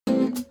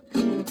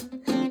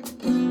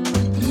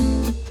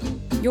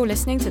You're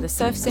listening to the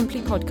Surf Simply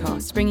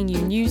podcast, bringing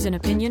you news and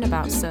opinion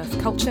about surf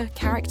culture,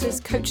 characters,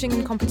 coaching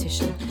and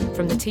competition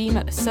from the team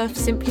at the Surf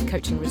Simply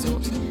Coaching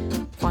Resort.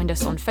 Find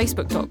us on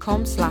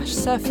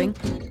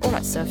facebook.com/surfing or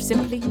at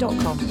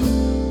surfsimply.com.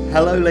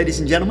 Hello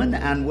ladies and gentlemen,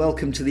 and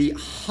welcome to the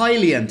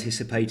highly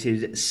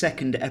anticipated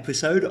second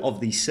episode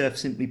of the Surf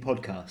Simply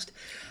podcast.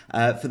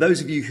 For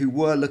those of you who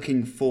were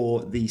looking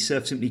for the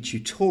Surf Simply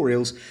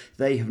tutorials,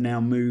 they have now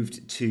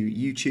moved to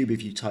YouTube.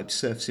 If you type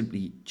Surf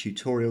Simply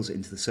tutorials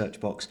into the search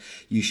box,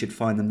 you should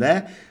find them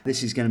there.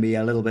 This is going to be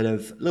a little bit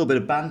of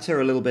banter,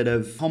 a little bit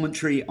of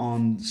commentary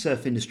on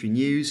surf industry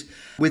news.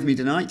 With me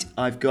tonight,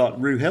 I've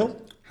got Rue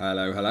Hill.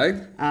 Hello,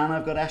 hello. And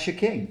I've got Asher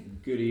King.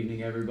 Good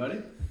evening,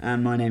 everybody.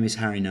 And my name is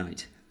Harry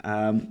Knight.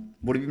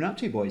 What have you been up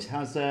to, boys?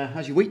 How's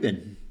your week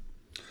been?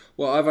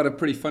 Well, I've had a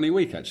pretty funny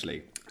week,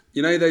 actually.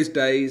 You know those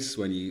days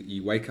when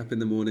you wake up in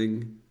the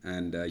morning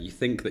and you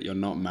think that you're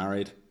not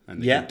married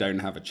and that you don't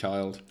have a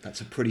child? That's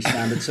a pretty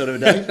standard sort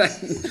of day.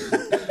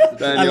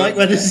 I like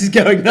where this is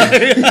going though.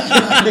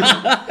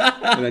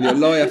 And then your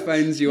lawyer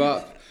phones you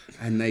up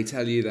and they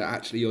tell you that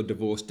actually your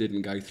divorce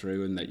didn't go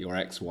through and that your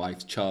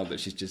ex-wife's child that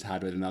she's just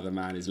had with another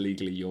man is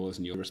legally yours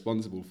and you're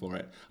responsible for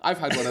it. I've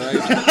had one of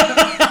those.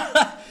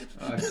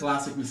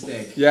 Classic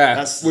mistake.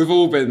 Yeah, we've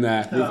all been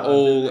there. We've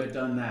all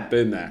done that.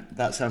 been there.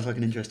 That sounds like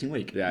an interesting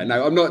week. Yeah,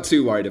 no, I'm not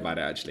too worried about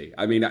it, actually.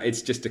 I mean,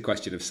 it's just a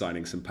question of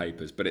signing some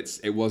papers, but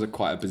it was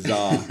quite a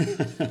bizarre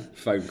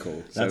phone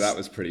call, so that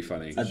was pretty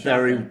funny. A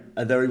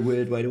very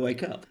weird way to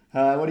wake up.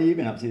 What have you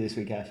been up to this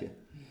week, Asher?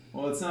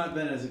 Well, it's not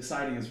been as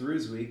exciting as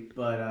Rue's week,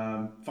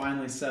 but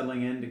finally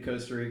settling into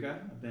Costa Rica.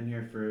 I've been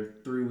here for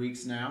 3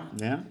 weeks now.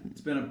 Yeah.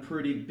 It's been a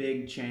pretty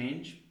big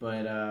change,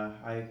 but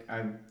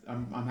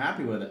I'm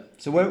happy with it.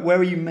 So where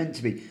are you meant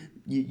to be?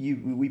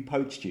 We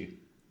poached you.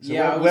 So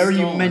yeah, where are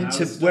you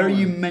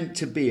meant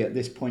to be at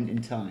this point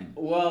in time?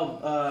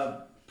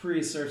 Well,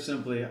 pre-Surf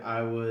Simply,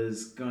 I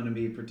was going to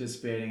be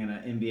participating in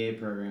an MBA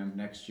program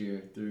next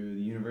year through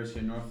the University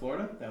of North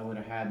Florida. That would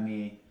have had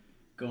me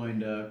going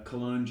to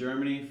Cologne,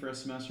 Germany for a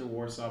semester,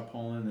 Warsaw,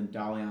 Poland, and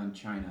Dalian,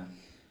 China.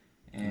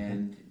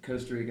 And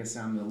Costa Rica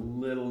sounded a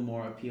little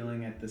more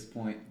appealing at this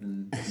point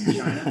than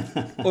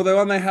China. Although,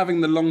 aren't they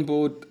having the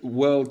longboard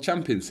world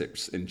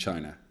championships in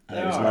China? It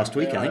was last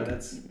week, I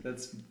think.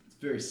 That's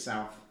very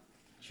south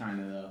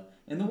China, though.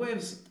 And the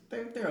waves,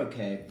 they're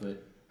okay,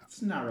 but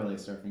it's not really a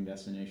surfing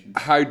destination.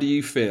 How do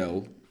you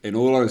feel, in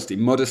all honesty,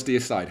 modesty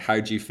aside, how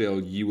do you feel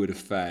you would have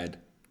fared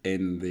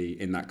in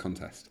that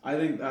contest? I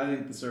think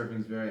the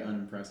surfing's very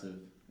unimpressive.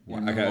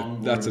 Okay,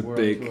 that's a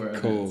big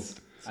call.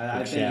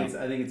 I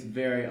think it's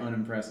very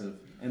unimpressive.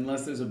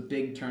 Unless there's a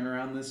big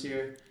turnaround this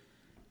year,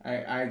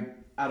 I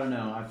don't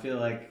know. I feel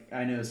like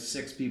I know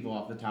 6 people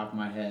off the top of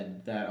my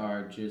head that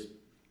are just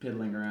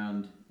piddling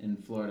around in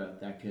Florida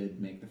that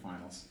could make the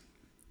finals.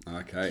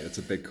 Okay, that's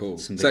a big call.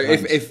 So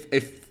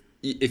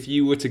if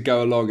you were to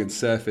go along and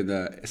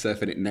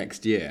surfing it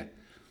next year,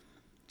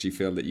 do you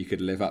feel that you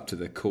could live up to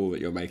the call that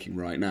you're making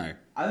right now?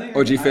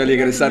 Or do you feel you're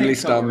going to suddenly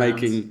start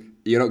making...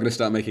 You're not going to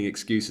start making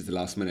excuses at the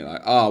last minute,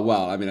 like, oh,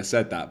 well, I mean, I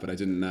said that, but I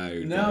didn't know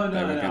they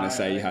were going to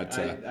say you had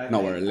to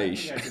not wear a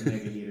leash. I think I could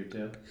make a heat or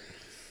two.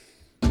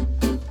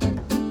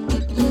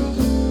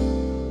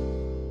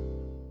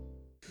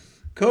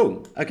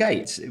 Cool. Okay,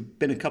 it's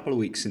been a couple of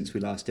weeks since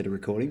we last did a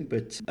recording,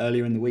 but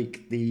earlier in the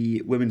week,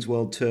 the Women's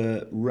World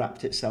Tour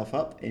wrapped itself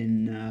up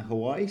in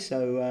Hawaii.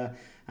 So,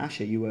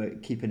 Asher, you were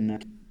keeping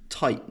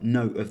tight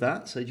note of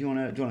that. So, do you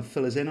want to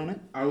fill us in on it?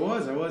 I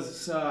was.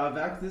 So,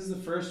 this is the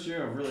first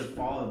year I've really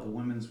followed the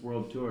Women's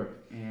World Tour,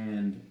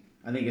 and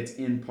I think it's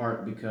in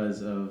part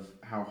because of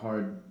how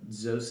hard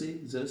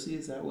Zosie, is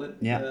that what?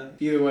 Yeah.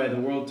 Either way,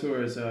 the World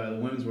Tour the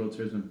Women's World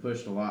Tour has been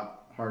pushed a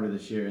lot harder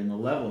this year, and the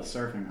level of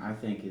surfing I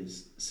think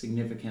is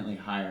significantly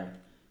higher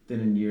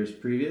than in years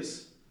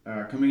previous.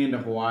 Coming into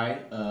Hawaii,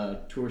 a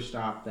tour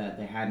stop that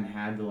they hadn't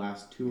had the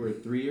last 2 or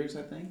 3 years,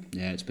 I think.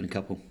 Yeah, it's been a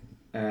couple.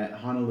 At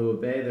Honolulu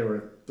Bay, there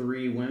were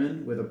 3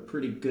 women with a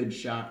pretty good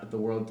shot at the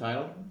world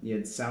title. You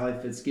had Sally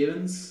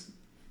Fitzgibbons,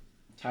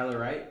 Tyler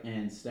Wright,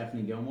 and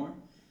Stephanie Gilmore.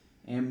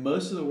 And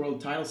most of the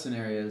world title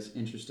scenarios,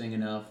 interesting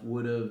enough,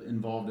 would have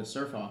involved a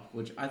surf-off,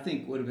 which I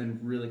think would have been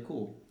really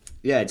cool.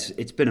 Yeah,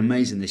 it's been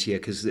amazing this year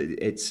because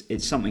it's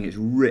something that's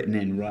written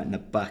in right in the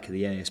back of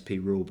the ASP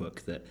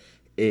rulebook that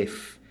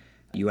if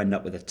you end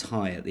up with a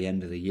tie at the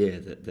end of the year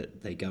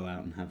that they go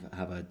out and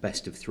have a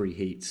best of 3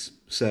 heats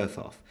surf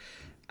off.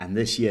 And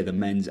this year the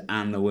men's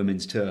and the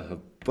women's tour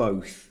have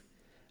both,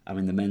 I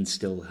mean the men's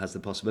still has the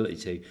possibility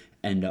to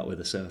end up with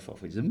a surf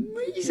off, which is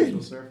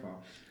amazing. Surf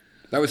off.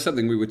 That was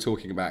something we were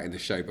talking about in the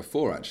show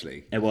before,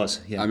 actually. It was,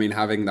 yeah. I mean,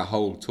 having the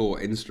whole tour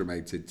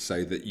instrumented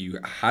so that you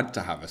had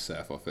to have a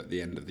surf-off at the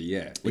end of the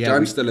year, which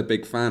I'm still a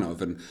big fan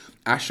of. And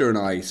Asher and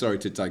I, sorry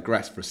to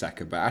digress for a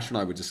second, but Asher and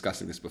I were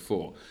discussing this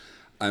before,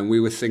 and we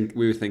were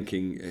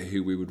thinking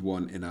who we would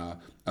want in a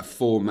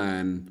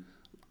 4-man,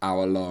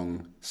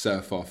 hour-long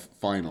surf-off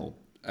final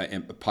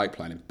in a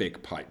pipeline, in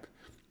big pipe.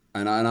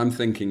 And I'm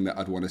thinking that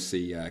I'd want to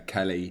see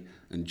Kelly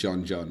and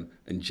John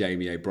and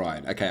Jamie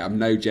O'Brien. Okay, I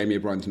know Jamie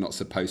O'Brien's not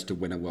supposed to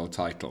win a world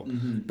title,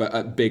 but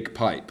at Big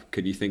Pipe,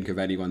 could you think of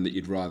anyone that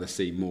you'd rather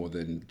see more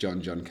than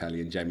John Kelly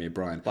and Jamie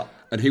O'Brien?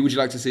 And who would you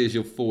like to see as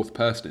your fourth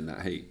person in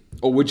that heat?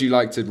 Or would you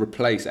like to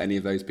replace any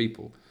of those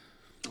people?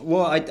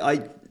 Well,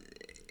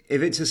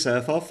 if it's a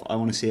surf-off, I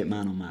want to see it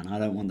man on man. I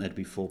don't want there to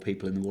be 4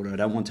 people in the water. I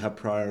don't want to have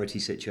priority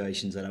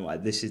situations.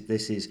 This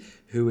is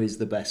who is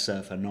the best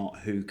surfer, not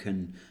who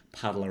can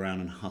paddle around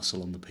and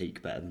hustle on the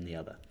peak better than the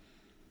other.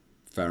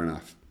 Fair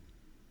enough.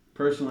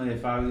 Personally,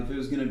 if it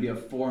was going to be a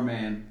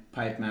 4-man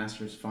Pipe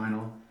Masters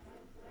final,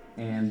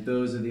 and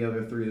those are the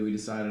other 3 that we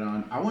decided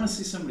on, I want to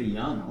see somebody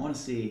young. I want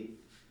to see,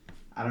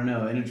 I don't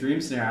know, in a dream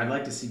scenario, I'd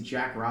like to see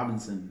Jack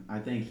Robinson. I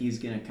think he's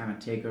going to kind of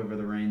take over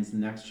the reins the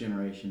next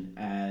generation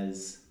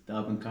as the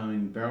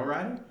up-and-coming barrel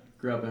rider.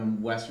 Grew up in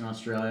Western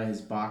Australia.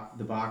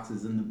 The box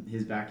is in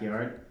his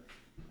backyard.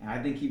 And I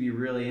think he'd be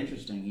really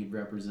interesting. He'd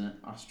represent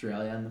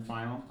Australia in the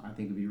final. I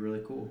think it'd be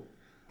really cool.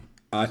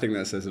 I think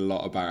that says a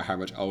lot about how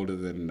much older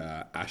than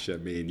Asher,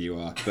 me and you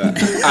are. That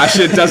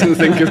Asher doesn't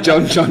think of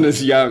John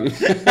as young.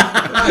 John's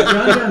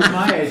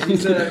my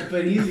age,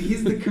 but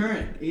he's the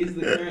current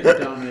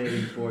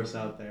dominating force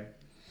out there.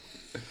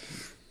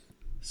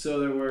 So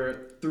there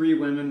were 3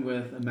 women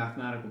with a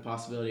mathematical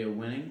possibility of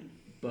winning,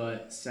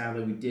 but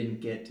sadly we didn't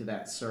get to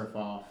that surf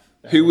off.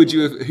 Who would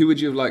you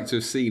have liked to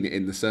have seen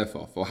in the surf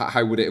off, or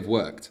how would it have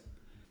worked?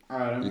 All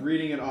right, I'm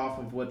reading it off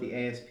of what the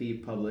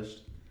ASP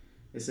published.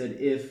 It said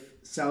if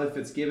Sally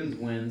Fitzgibbons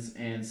wins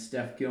and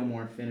Steph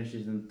Gilmore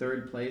finishes in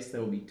 3rd place, they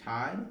will be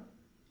tied.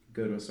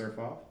 Go to a surf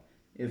off.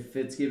 If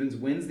Fitzgibbons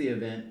wins the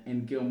event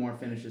and Gilmore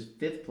finishes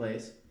 5th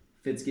place,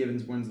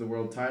 Fitzgibbons wins the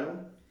world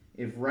title.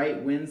 If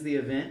Wright wins the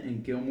event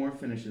and Gilmore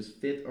finishes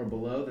 5th or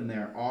below, then they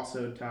are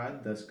also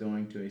tied, thus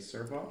going to a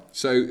surf off.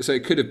 So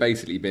it could have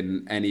basically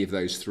been any of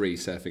those 3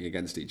 surfing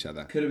against each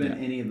other. Could have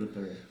been any of the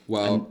 3.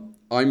 Well,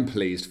 I'm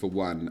pleased for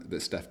one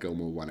that Steph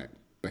Gilmore won it,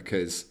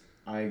 because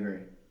I agree.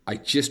 I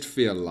just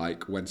feel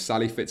like when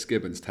Sally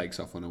Fitzgibbons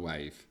takes off on a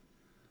wave,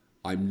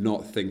 I'm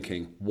not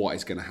thinking what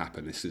is going to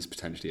happen. This is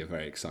potentially a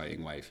very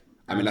exciting wave.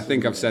 I mean, I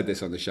think I've said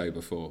this on the show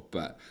before,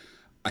 but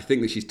I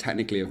think that she's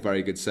technically a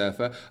very good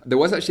surfer. There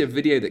was actually a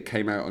video that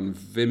came out on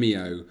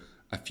Vimeo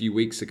a few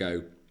weeks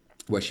ago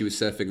where she was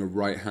surfing a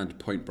right-hand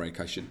point break.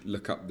 I should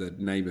look up the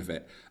name of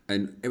it.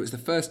 And it was the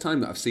first time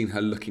that I've seen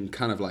her looking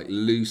kind of like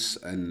loose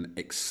and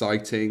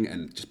exciting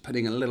and just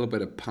putting a little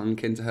bit of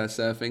punk into her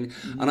surfing.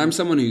 And I'm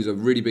someone who's a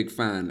really big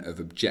fan of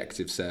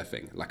objective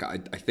surfing. Like I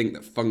think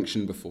that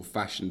function before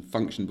fashion,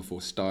 function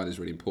before style is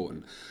really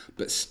important.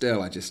 But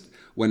still,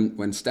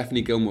 when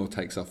Stephanie Gilmore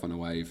takes off on a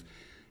wave,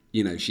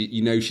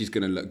 she's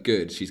going to look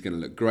good, she's going to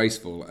look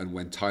graceful, and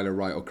when Tyler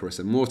Wright or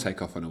Carissa Moore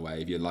take off on a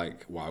wave, you're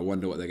like, wow, I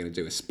wonder what they're going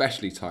to do,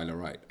 especially Tyler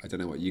Wright. I don't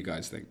know what you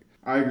guys think.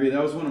 I agree.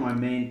 That was one of my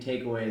main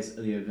takeaways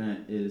of the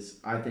event is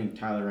I think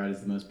Tyler Wright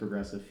is the most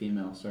progressive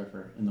female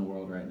surfer in the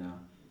world right now.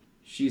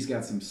 She's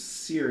got some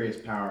serious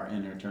power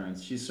in her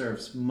turns. She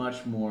surfs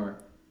much more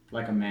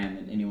like a man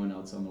than anyone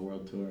else on the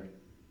world tour.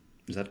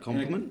 Is that a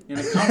compliment? In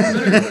a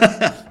complimentary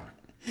way.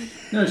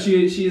 No,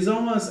 she is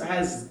almost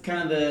has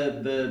kind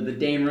of the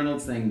Dane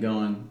Reynolds thing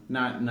going.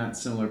 Not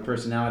similar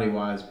personality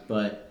wise,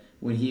 but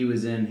when he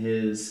was in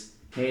his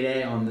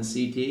heyday on the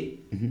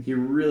CT, he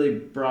really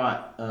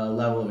brought a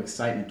level of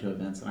excitement to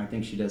events, and I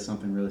think she does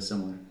something really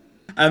similar.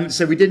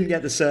 So we didn't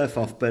get the surf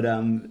off, but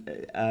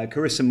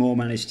Carissa Moore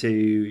managed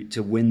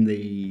to win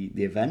the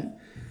event.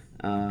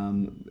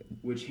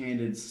 Which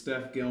handed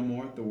Steph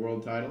Gilmore the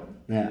world title.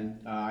 Yeah.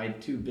 And I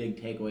had 2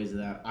 big takeaways of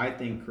that. I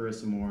think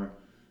Carissa Moore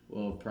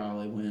will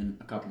probably win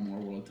a couple more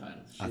world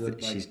titles. I think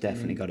she's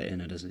definitely got it in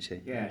her, doesn't she?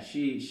 Yeah,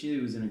 she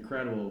was an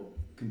incredible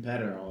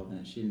competitor all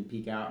event. She didn't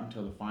peak out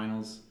until the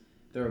finals.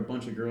 There were a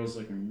bunch of girls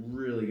looking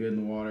really good in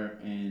the water,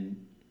 and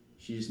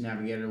she just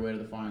navigated her way to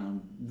the final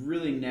and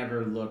really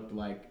never looked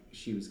like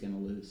she was going to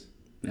lose.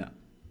 Yeah.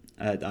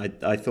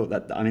 I thought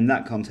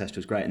that contest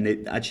was great, and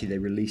they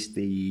released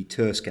the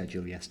tour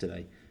schedule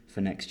yesterday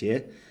for next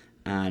year,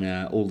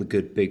 and all the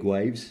good big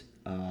waves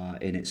are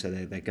in it. So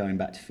they're going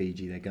back to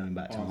Fiji, they're going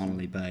back to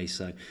Honolulu Bay,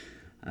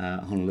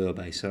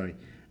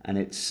 and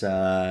it's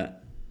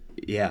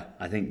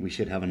I think we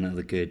should have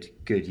another good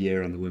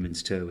year on the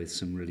women's tour with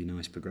some really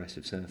nice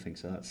progressive surfing.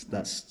 So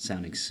that's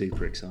sounding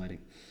super exciting.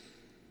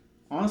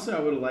 Honestly, I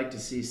would have liked to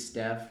see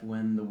Steph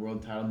win the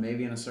world title,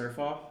 maybe in a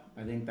surf-off.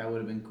 I think that would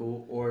have been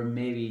cool. Or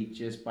maybe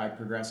just by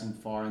progressing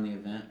far in the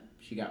event.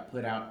 She got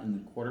put out in the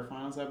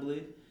quarterfinals, I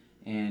believe,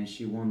 and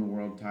she won the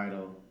world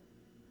title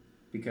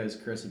because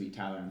Carissa beat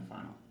Tyler in the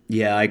final.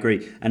 Yeah, I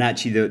agree. And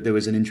actually, there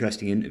was an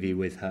interesting interview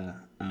with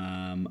her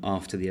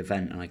after the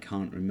event, and I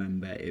can't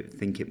remember. I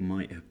think it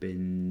might have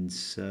been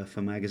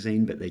Surfer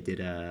Magazine, but they did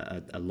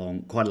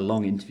quite a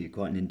long interview,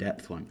 quite an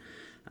in-depth one,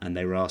 and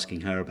they were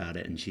asking her about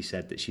it, and she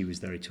said that she was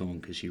very torn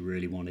because she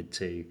really wanted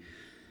to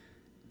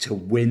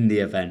win the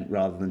event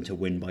rather than to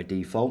win by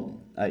default,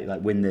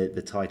 like win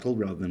the title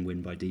rather than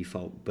win by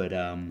default. But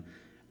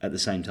at the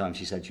same time,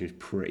 she said she was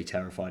pretty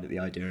terrified at the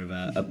idea of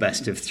a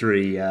best of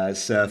 3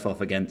 surf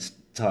off against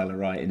Tyler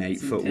Wright in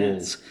 8-foot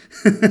intense.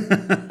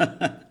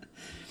 walls.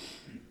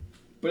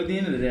 But at the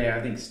end of the day,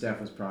 I think Steph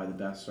was probably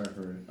the best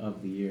surfer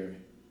of the year.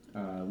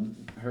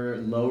 Her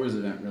lowers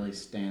event really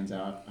stands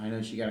out. I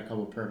know she got a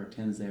couple of perfect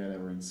 10s there that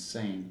were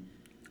insane.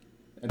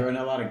 There were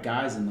a lot of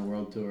guys in the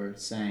World Tour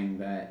saying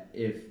that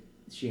if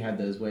she had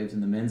those waves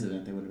in the men's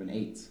event, they would have been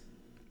 8s.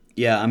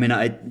 Yeah, I mean,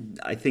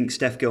 I think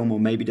Steph Gilmore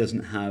maybe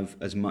doesn't have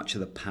as much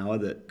of the power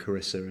that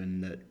Carissa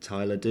and that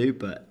Tyler do,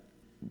 but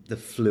the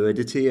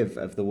fluidity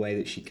of the way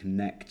that she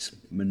connects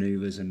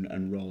maneuvers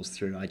and rolls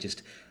through,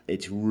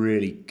 it's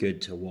really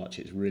good to watch.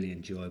 It's really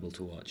enjoyable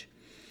to watch.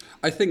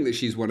 I think that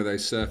she's one of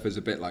those surfers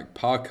a bit like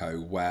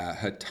Parko, where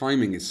her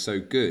timing is so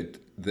good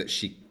that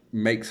she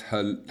makes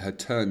her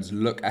turns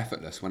look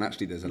effortless when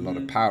actually there's a lot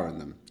of power in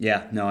them.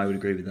 Yeah, no, I would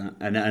agree with that.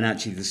 And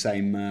actually the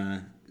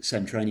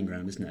same training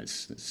ground, isn't it?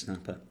 It's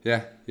Snapper.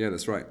 Yeah,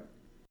 that's right.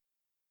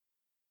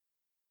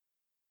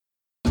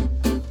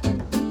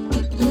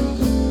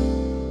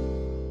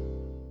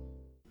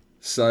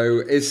 So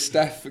is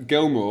Steph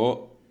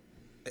Gilmore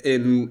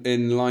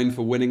in line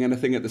for winning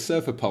anything at the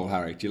Surfer Poll,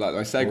 Harry? Do you like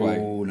my segue?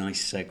 Oh,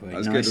 nice segue. That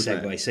was nice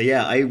good, segue. So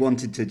yeah, I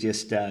wanted to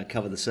just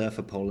cover the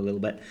Surfer Poll a little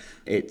bit.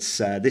 It's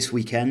this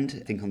weekend,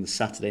 I think on the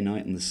Saturday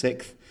night on the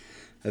 6th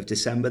of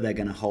December, they're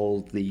going to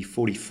hold the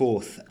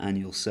 44th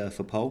annual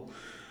Surfer Poll.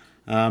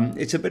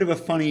 It's a bit of a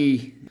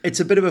funny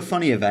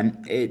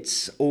event.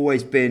 It's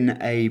always been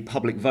a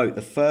public vote.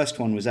 The first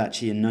one was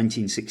actually in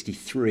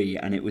 1963,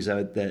 and it was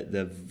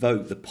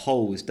the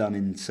poll was done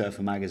in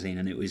Surfer magazine,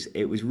 and it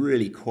was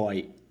really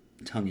quite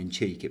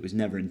tongue-in-cheek. It was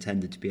never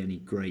intended to be any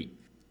great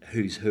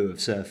who's who of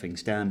surfing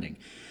standing,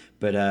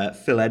 but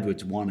Phil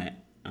Edwards won it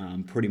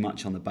pretty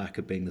much on the back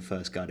of being the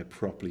first guy to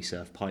properly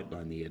surf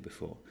pipeline the year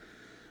before.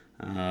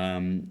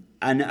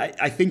 And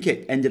I think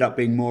it ended up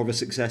being more of a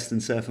success than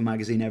Surfer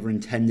Magazine ever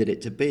intended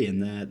it to be.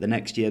 And the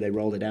next year they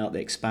rolled it out,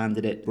 they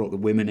expanded it, brought the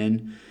women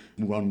in,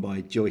 run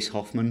by Joyce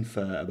Hoffman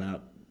for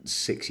about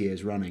 6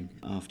 years running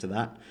after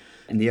that.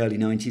 In the early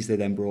 90s, they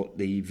then brought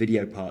the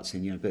video parts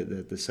in.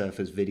 The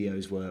surfers'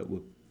 videos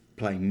were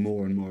playing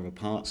more and more of a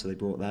part, so they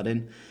brought that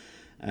in.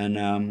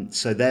 And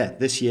so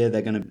this year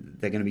they're going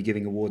to be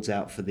giving awards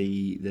out for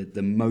the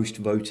most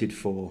voted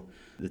for.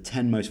 The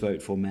 10 most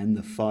voted for men,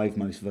 the 5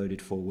 most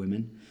voted for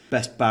women.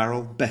 Best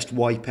barrel, best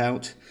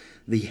wipeout,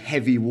 the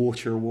heavy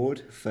water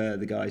award for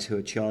the guys who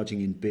are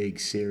charging in big,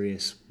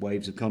 serious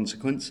waves of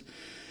consequence.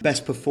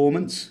 Best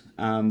performance,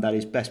 that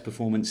is best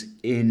performance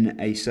in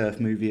a surf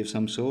movie of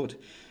some sort.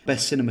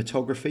 Best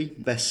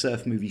cinematography, best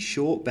surf movie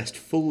short, best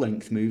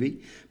full-length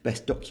movie,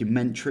 best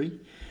documentary,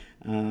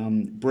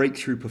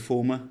 breakthrough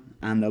performer,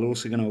 and they're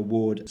also going to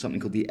award something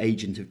called the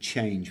Agent of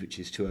Change, which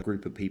is to a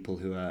group of people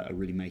who are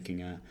really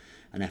making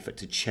an effort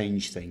to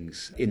change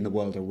things in the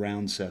world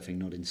around surfing,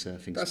 not in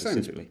surfing that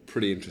specifically. Sounds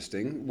pretty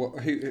interesting.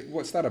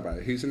 What's that about?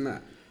 Who's in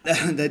that?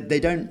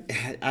 They don't,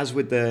 as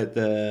with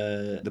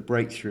the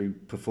breakthrough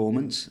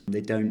performance,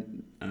 they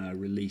don't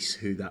release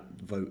who that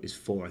vote is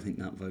for. I think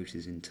that vote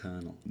is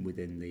internal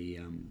within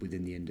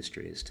the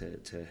industry as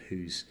to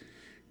who's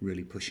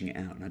really pushing it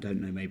out. And I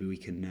don't know, maybe we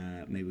can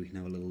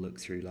have a little look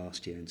through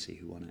last year and see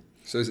who won it.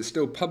 So is it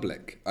still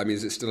public? I mean,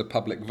 is it still a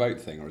public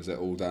vote thing, or is it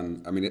all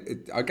done? I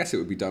mean, I guess it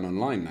would be done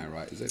online now,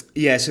 right? Is it?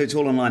 Yeah, so it's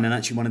all online. And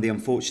actually, one of the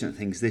unfortunate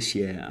things this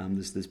year,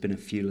 there's been a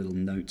few little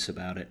notes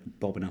about it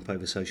bobbing up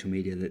over social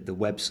media, that the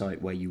website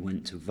where you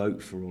went to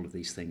vote for all of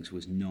these things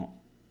was not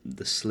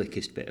the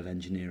slickest bit of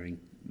engineering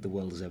the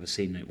world has ever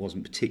seen. It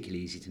wasn't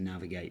particularly easy to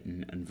navigate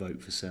and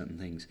vote for certain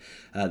things.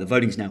 The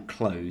voting's now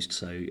closed,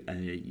 so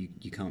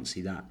you can't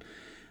see that.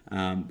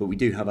 But we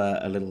do have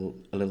a little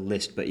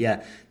list. But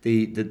yeah,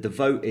 the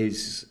vote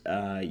is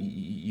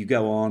you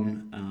go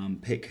on,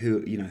 pick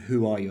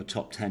who are your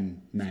top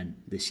 10 men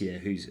this year,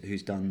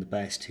 who's done the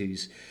best,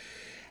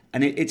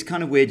 and it's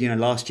kind of weird.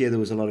 Last year there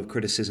was a lot of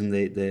criticism.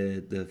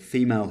 The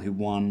female who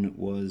won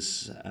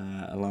was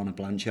Alana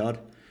Blanchard,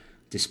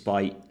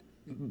 despite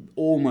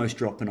almost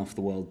dropping off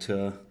the world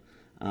tour,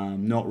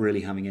 not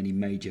really having any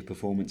major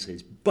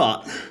performances,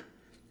 but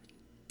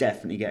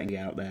definitely getting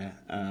out there,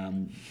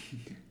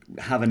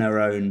 having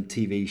her own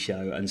TV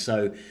show. And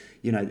so,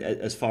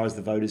 as far as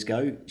the voters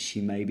go,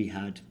 she maybe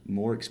had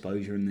more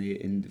exposure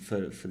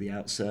for the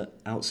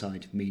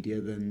outside media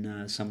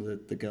than some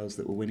of the girls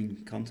that were winning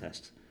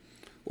contests.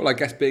 Well, I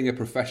guess being a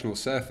professional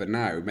surfer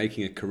now,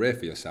 making a career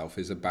for yourself,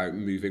 is about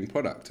moving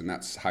product, and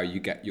that's how you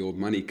get your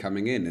money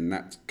coming in, and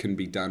that can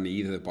be done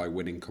either by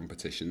winning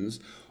competitions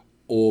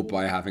or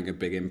by having a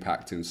big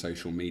impact in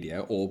social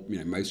media, or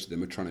most of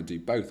them are trying to do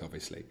both,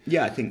 obviously.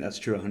 Yeah, I think that's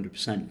true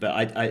 100%.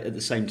 But I at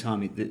the same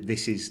time,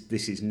 this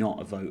is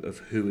not a vote of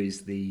who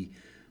is the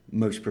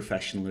most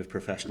professional of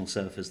professional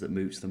surfers that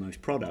moves the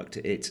most product.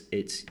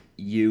 It's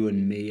you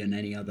and me and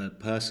any other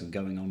person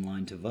going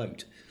online to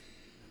vote.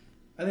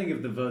 I think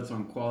if the vote's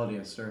on quality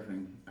of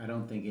surfing, I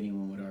don't think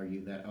anyone would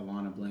argue that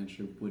Alana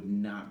Blanchard would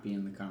not be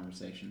in the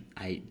conversation.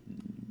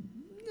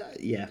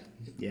 Yeah,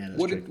 that's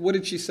what true. What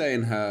did she say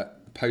in her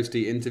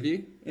post-heat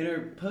interview? In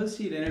her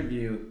post-heat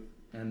interview,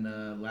 and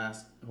the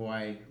last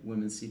Hawaii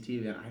Women's CT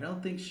event, I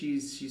don't think she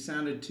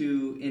sounded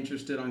too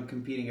interested on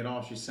competing at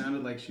all. She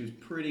sounded like she was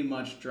pretty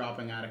much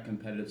dropping out of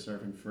competitive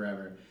surfing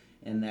forever,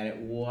 and that it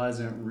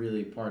wasn't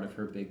really part of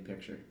her big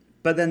picture.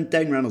 But then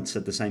Dane Reynolds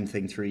said the same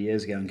thing 3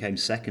 years ago and came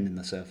second in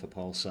the surfer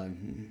poll, so...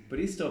 But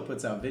he still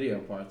puts out video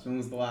parts. When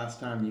was the last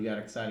time you got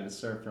excited to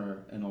surf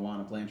for an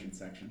Alana Blanchard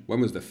section?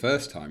 When was the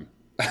first time?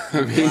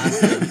 I mean,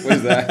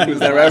 was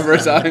there ever a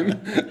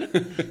time?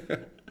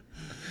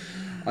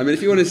 I mean,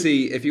 if you want to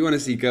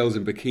see girls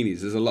in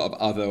bikinis, there's a lot of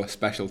other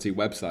specialty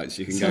websites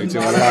you can go to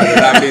online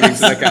without needing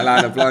to look at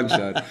Alana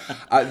Blanchard.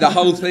 The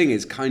whole thing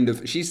is kind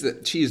of she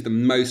is the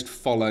most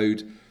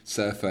followed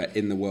surfer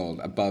in the world,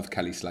 above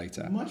Kelly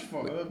Slater.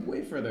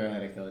 Way further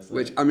ahead of Kelly Slater.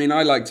 Which, I mean,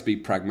 I like to be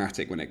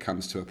pragmatic when it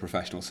comes to a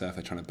professional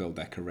surfer trying to build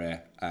their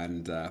career,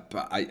 and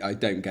but I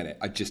don't get it.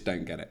 I just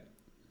don't get it.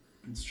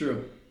 It's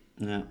true.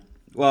 Yeah.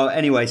 Well,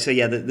 anyway, so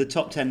yeah, the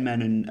top 10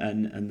 men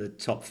and the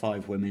top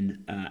 5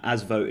 women,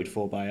 as voted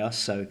for by us.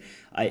 So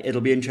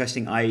it'll be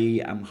interesting. I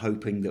am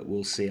hoping that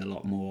we'll see a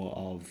lot more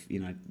of,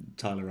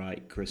 Tyler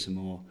Wright, Carissa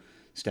Moore,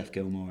 Steph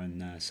Gilmore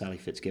and Sally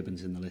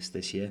Fitzgibbons in the list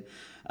this year.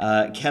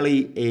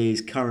 Kelly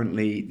is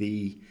currently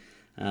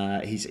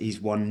he's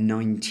won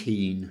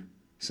 19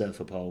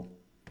 Surfer Pole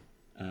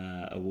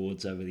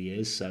awards over the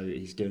years, so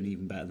he's doing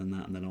even better than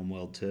that and then on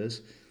world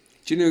tours.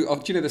 Do you know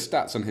the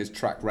stats on his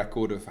track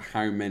record of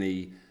how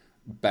many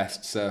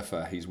best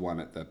surfer he's won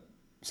at the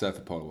Surfer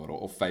Pole Award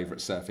or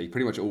favourite surfer? He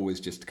pretty much always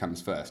just comes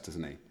first,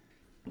 doesn't he?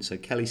 So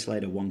Kelly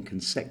Slater won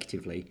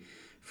consecutively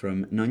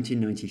from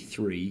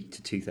 1993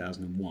 to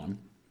 2001.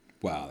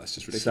 Wow, that's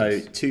just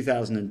ridiculous. So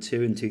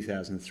 2002 and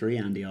 2003,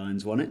 Andy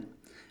Irons won it.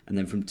 And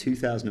then from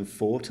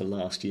 2004 to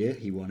last year,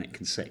 he won it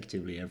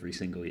consecutively every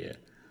single year.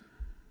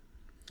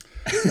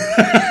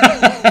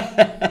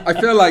 I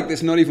feel like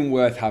it's not even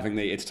worth having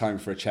the "it's time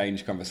for a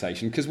change"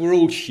 conversation, because we're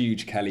all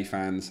huge Kelly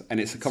fans, and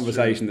it's a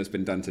conversation that's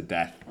been done to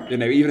death.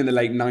 Even in the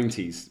late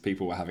 90s,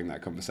 people were having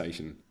that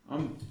conversation.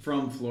 I'm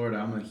from Florida.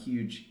 I'm a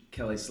huge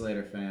Kelly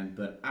Slater fan,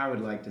 but I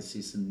would like to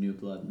see some new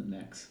blood in the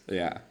mix.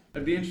 Yeah.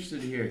 I'd be interested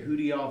to hear, who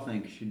do y'all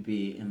think should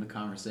be in the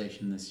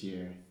conversation this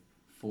year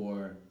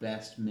for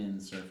best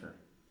men's surfer?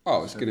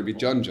 Oh, it's going to be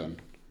John.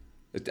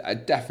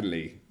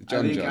 Definitely,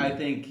 John. I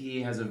think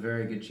he has a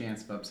very good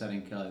chance of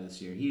upsetting Kelly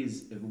this year.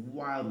 He's a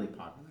wildly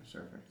popular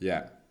surfer.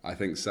 Yeah, I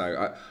think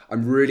so.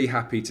 I'm really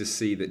happy to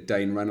see that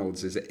Dane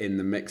Reynolds is in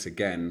the mix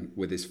again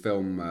with his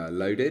film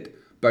Loaded,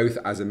 both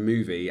as a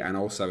movie and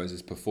also as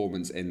his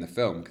performance in the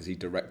film, because he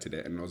directed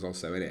it and was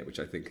also in it, which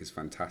I think is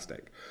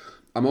fantastic.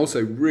 I'm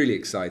also really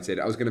excited,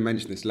 I was going to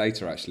mention this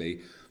later actually,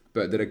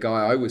 but that a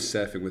guy I was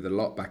surfing with a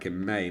lot back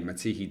in May,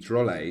 Matihi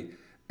Drole,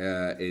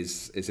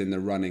 is in the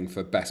running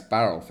for Best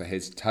Barrel for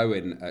his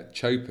tow-in at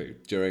Chopu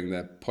during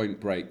the Point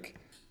Break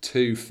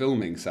 2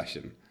 filming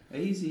session.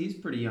 He's a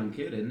pretty young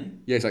kid, isn't he?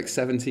 Yeah, he's like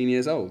 17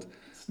 years old.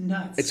 It's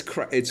nuts. It's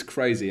crazy. It's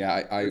crazy.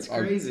 I was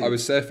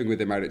surfing with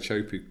him out at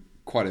Chopu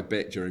quite a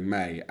bit during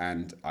May,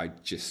 and I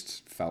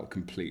just felt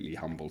completely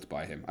humbled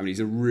by him. I mean, he's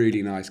a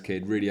really nice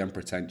kid, really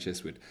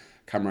unpretentious, would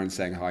come around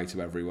saying hi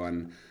to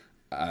everyone,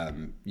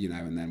 and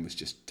then was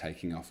just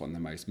taking off on the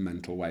most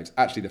mental waves.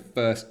 Actually, the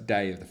first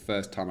day of the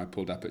first time I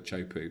pulled up at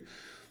Chopu,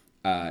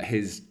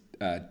 his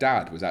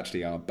dad was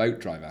actually our boat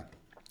driver,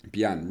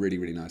 Bian, really,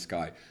 really nice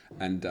guy.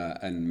 And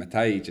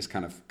Matei just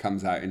kind of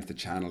comes out into the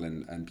channel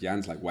and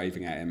Bian's like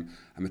waving at him.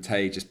 And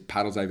Matei just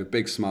paddles over,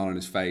 big smile on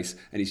his face.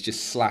 And he's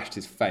just slashed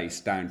his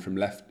face down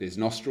from his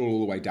nostril all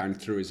the way down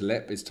through his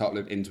lip, his top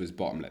lip, into his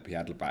bottom lip. He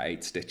had about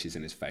 8 stitches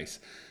in his face.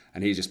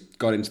 And he just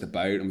got into the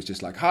boat and was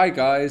just like, "Hi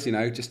guys,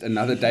 just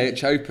another day at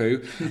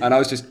Chopu." And I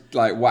was just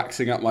like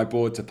waxing up my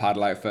board to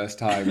paddle out first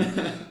time.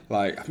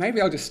 Like,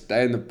 maybe I'll just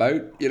stay in the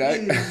boat,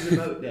 Maybe there's a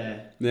boat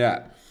there.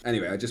 Yeah.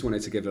 Anyway, I just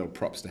wanted to give little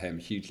props to him.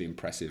 Hugely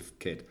impressive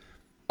kid.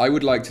 I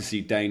would like to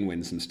see Dane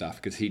win some stuff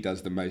because he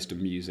does the most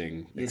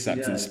amusing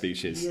acceptance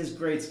speeches. He has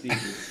great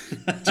speeches.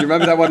 Do you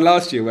remember that one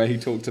last year where he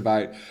talked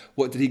about,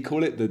 what did he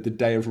call it? The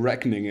day of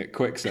reckoning at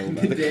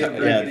Quicksilver.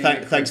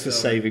 Thanks for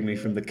saving me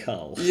from the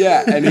cull.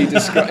 Yeah, and he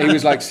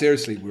was like,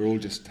 seriously, we're all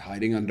just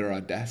hiding under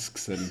our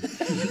desks and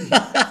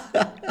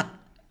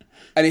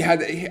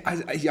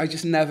I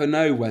just never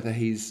know whether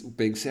he's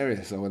being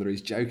serious or whether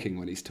he's joking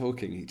when he's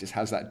talking. He just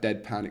has that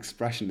deadpan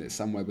expression that's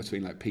somewhere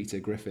between like Peter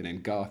Griffin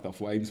and Garth off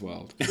Wayne's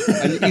World.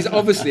 And he's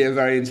obviously a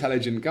very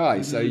intelligent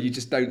guy, so you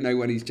just don't know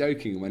when he's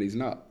joking and when he's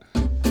not.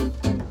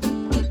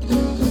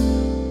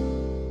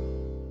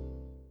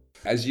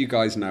 As you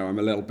guys know, I'm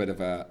a little bit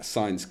of a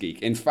science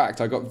geek. In fact,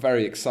 I got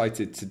very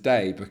excited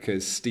today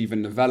because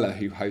Stephen Novella,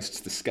 who hosts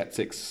the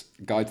Skeptics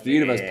Guide to the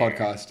Universe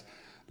podcast,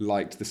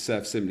 liked the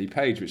Surf Simply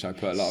page, which I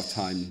put a lot of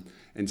time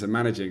into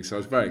managing, so I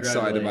was very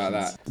excited about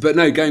that. But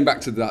no, going back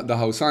to the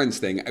whole science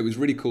thing, it was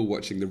really cool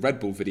watching the Red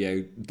Bull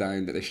video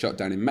that they shot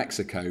down in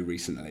Mexico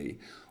recently,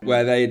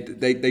 where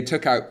they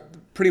took out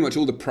pretty much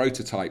all the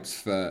prototypes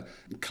for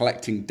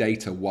collecting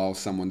data while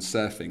someone's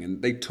surfing,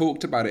 and they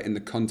talked about it in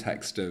the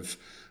context of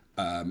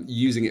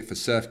using it for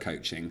surf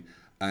coaching.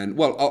 And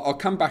well, I'll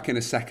come back in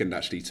a second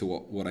actually to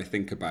what I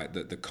think about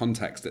the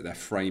context that they're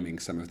framing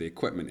some of the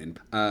equipment in.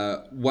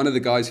 One of the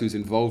guys who's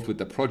involved with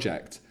the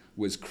project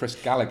was Chris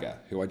Gallagher,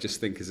 who I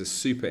just think is a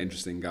super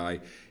interesting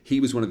guy.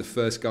 He was one of the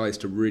first guys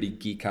to really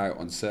geek out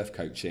on surf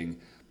coaching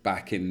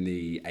back in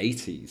the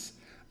 80s.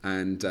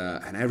 And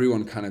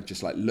everyone kind of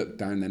just like looked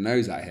down their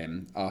nose at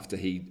him after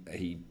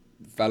he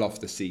fell off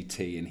the CT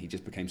and he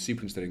just became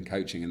super interested in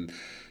coaching. And,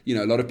 you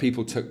know, a lot of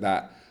people took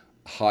that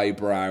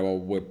highbrow, or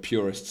we're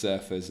purist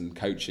surfers and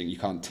coaching, you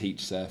can't teach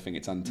surfing,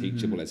 it's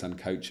unteachable, it's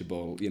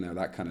uncoachable, you know,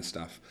 that kind of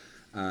stuff.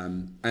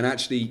 And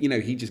actually, you know,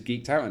 he just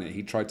geeked out on it.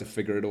 He tried to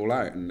figure it all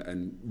out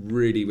and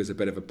really was a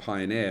bit of a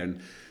pioneer. And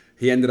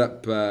he ended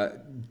up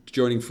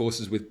joining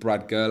forces with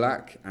Brad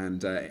Gerlach, and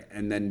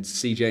then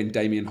CJ and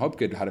Damien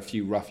Hobgood had a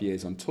few rough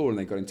years on tour, and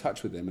they got in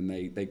touch with him, and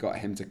they got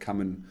him to come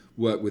and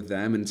work with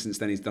them. And since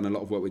then, he's done a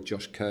lot of work with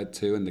Josh Kurd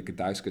too, and the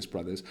Gudauskas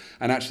brothers.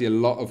 And actually, a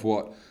lot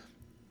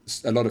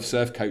of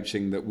surf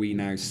coaching that we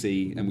now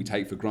see and we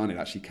take for granted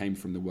actually came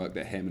from the work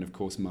that him and of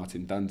course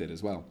Martin Dunn did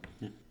as well.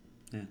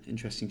 Yeah,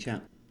 interesting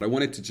chat. I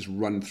wanted to just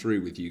run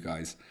through with you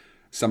guys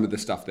some of the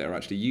stuff they're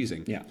actually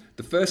using. Yeah.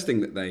 The first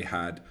thing that they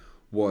had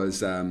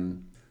was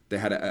they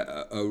had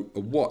a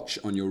watch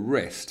on your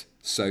wrist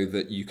so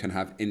that you can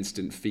have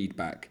instant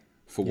feedback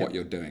for what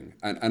you're doing.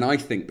 And I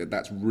think that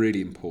that's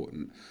really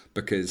important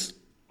because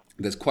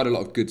there's quite a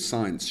lot of good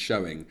science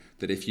showing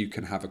that if you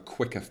can have a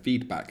quicker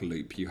feedback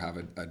loop, you have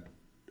a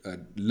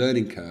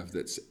learning curve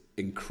that's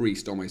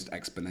increased almost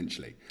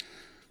exponentially.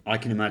 I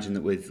can imagine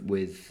that with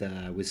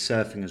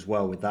surfing as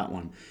well, with that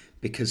one,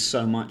 because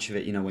so much of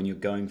it, you know, when you're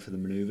going for the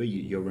maneuver,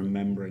 you're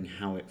remembering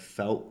how it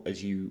felt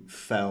as you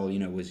fell. You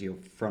know, was your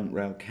front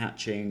rail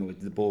catching, or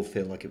did the ball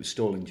feel like it was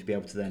stalling? To be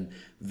able to then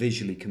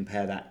visually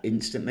compare that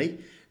instantly,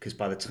 because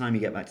by the time you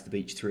get back to the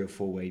beach 3 or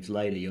 4 waves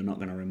later, you're not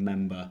going to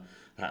remember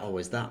that, oh,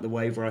 is that the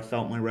wave where I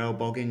felt my rail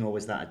bogging, or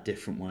was that a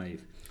different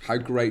wave? How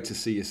great to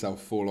see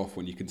yourself fall off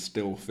when you can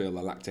still feel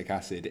the lactic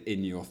acid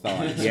in your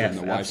thighs Yeah, from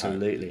the wipeout.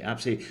 absolutely.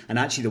 And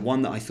actually the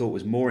one that I thought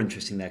was more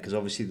interesting there, because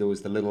obviously there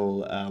was the little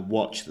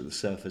watch that the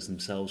surfers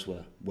themselves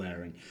were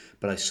wearing,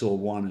 but I saw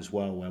one as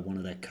well where one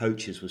of their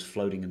coaches was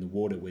floating in the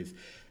water with,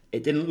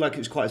 it didn't look like it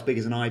was quite as big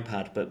as an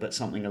iPad, but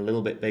something a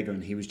little bit bigger,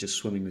 and he was just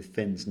swimming with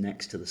fins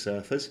next to the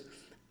surfers.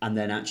 And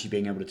then actually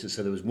being able to,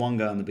 so there was one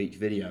guy on the beach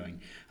videoing,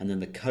 and then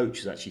the coach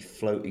was actually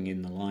floating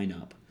in the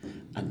lineup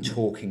and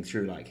talking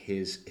through like,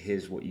 here's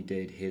what you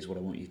did, here's what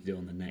I want you to do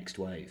on the next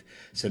wave.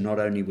 So not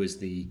only was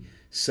the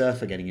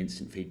surfer getting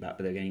instant feedback,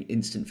 but they're getting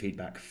instant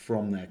feedback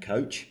from their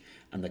coach,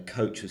 and the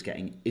coach was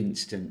getting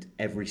instant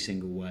every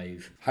single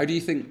wave. How do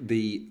you think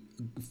the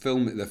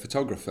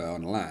photographer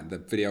on land, the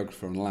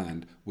videographer on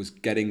land, was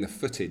getting the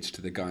footage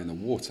to the guy in the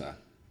water?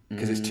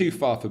 Because it's too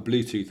far for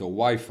Bluetooth or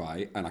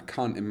Wi-Fi, and I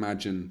can't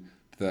imagine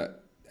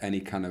that any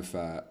kind of,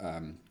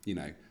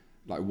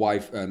 like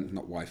not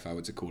Wi-Fi,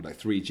 what's it called? Like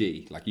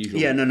 3G, like usual.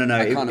 Yeah, no.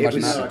 I can't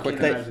imagine that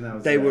quicker.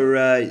 They were.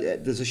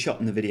 There's a shot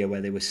in the video where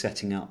they were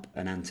setting up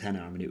an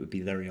antenna. I mean, it would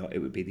be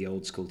the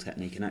old school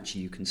technique, and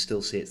actually you can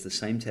still see it's the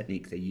same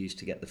technique they used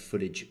to get the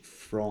footage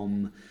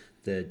from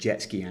the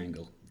jet ski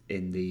angle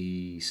in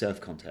the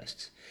surf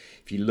contests.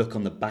 If you look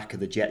on the back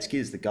of the jet ski,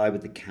 there's the guy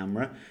with the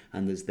camera,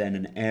 and there's then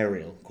an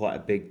aerial, quite a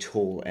big,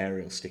 tall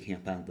aerial sticking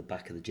up out of the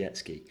back of the jet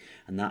ski,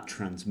 and that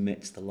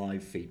transmits the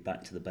live feed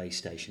back to the base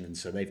station. And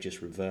so they've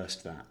just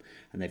reversed that,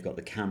 and they've got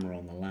the camera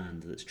on the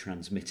land that's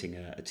transmitting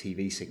a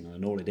TV signal.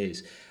 And all it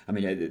is, I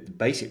mean,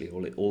 basically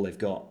all they've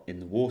got in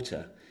the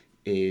water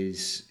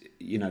is,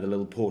 you know, the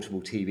little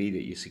portable TV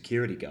that your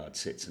security guard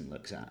sits and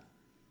looks at.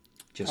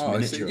 Just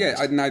miniaturized.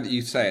 Yeah, now that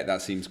you say it,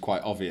 that seems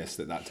quite obvious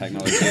that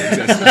technology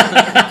exists.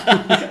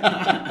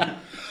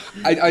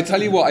 I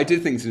tell you what, I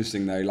did think it's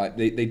interesting though. Like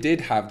they did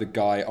have the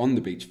guy on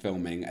the beach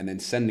filming and then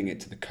sending it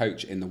to the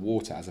coach in the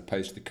water, as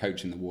opposed to the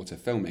coach in the water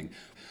filming,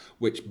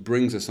 which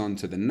brings us on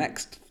to the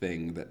next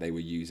thing that they were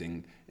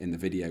using in the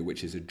video,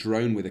 which is a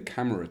drone with a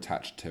camera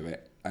attached to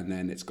it, and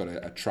then it's got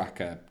a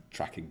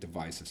tracking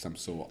device of some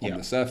sort on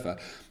the surfer,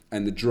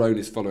 and the drone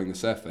is following the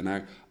surfer.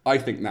 Now, I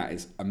think that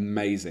is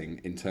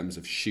amazing in terms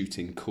of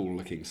shooting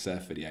cool-looking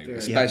surf video,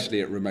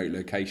 especially at remote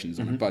locations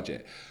on a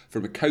budget.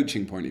 From a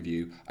coaching point of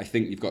view, I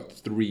think you've got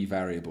 3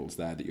 variables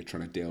there that you're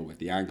trying to deal with: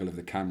 the angle of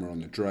the camera on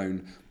the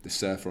drone, the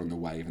surfer on the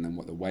wave, and then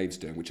what the wave's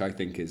doing, which I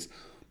think is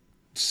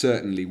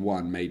certainly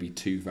 1, maybe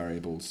 2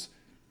 variables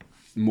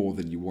more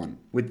than you want.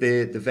 With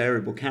the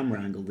variable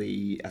camera angle,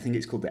 I think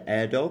it's called the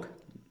AirDog,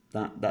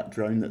 that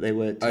drone that they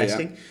were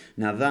testing. Oh, yeah.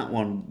 Now that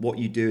one, what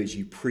you do is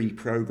you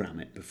pre-program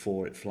it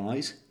before it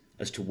flies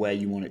as to where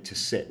you want it to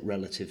sit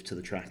relative to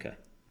the tracker.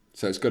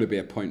 So it's got to be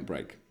a point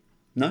break.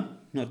 No,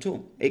 not at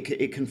all.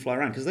 It can fly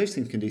around, because those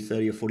things can do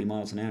 30 or 40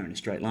 miles an hour in a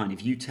straight line.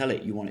 If you tell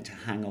it you want it to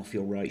hang off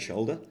your right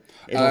shoulder,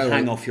 it'll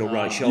hang off your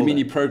right shoulder. You mean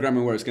you program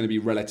it where it's going to be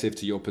relative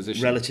to your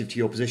position? Relative to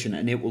your position,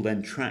 and it will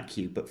then track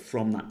you, but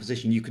from that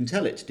position. You can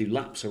tell it to do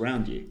laps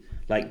around you,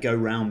 like go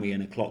round me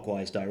in a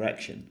clockwise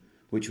direction,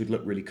 which would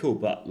look really cool,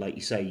 but like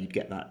you say, you'd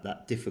get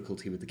that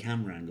difficulty with the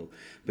camera angle.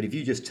 But if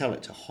you just tell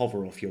it to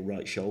hover off your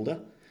right shoulder,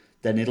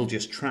 then it'll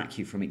just track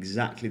you from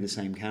exactly the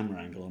same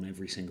camera angle on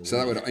every single So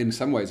wave. that would, in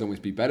some ways,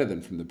 almost be better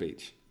than from the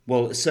beach.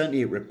 Well,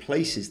 certainly it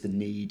replaces the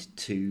need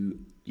to,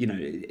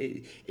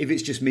 if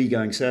it's just me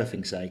going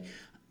surfing, say,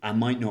 I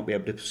might not be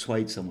able to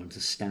persuade someone to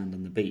stand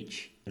on the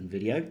beach and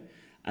video.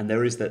 And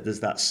there's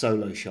that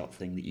solo shot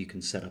thing that you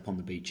can set up on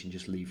the beach and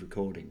just leave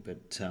recording.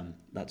 But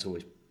that's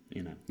always,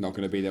 Not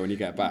going to be there when you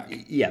get back.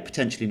 Yeah,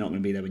 potentially not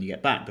going to be there when you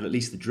get back. But at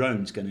least the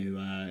drone's going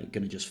to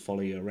just follow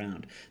you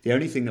around. The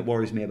only thing that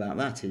worries me about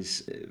that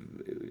is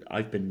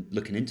I've been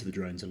looking into the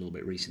drones a little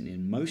bit recently,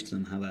 and most of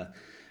them have a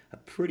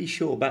pretty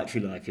short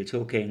battery life. You're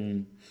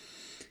talking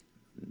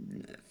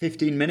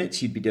 15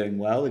 minutes, you'd be doing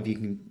well. If you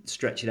can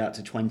stretch it out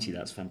to 20,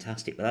 that's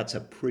fantastic. But that's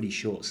a pretty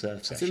short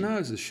surf session. I didn't know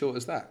it was as short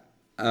as that.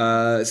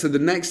 So the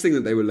next thing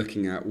that they were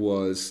looking at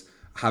was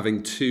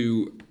having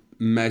two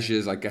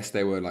measures. I guess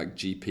they were like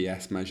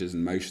GPS measures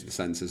and motion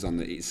sensors on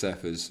the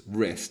surfer's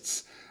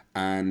wrists,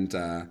 and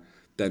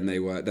then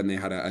they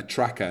had a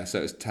tracker. So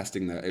it was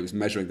it was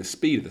measuring the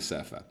speed of the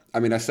surfer. I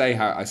mean, I say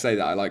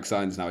that I like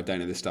science now. I don't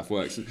know this stuff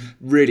works.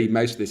 Really,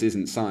 most of this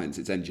isn't science.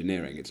 It's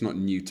engineering. It's not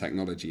new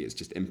technology. It's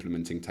just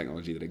implementing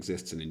technology that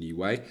exists in a new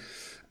way.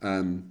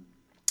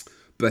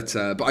 But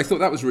I thought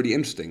that was really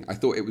interesting. I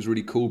thought it was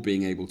really cool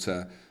being able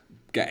to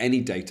get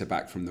any data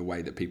back from the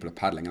way that people are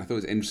paddling. And I thought it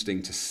was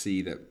interesting to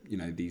see that,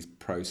 these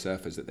pro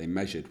surfers that they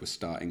measured were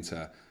starting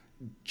to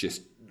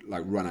just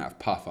like run out of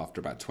puff after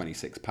about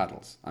 26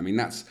 paddles. I mean,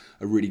 that's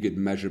a really good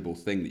measurable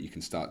thing that you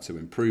can start to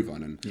improve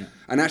on.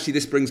 And actually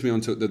this brings me on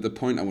to the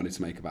point I wanted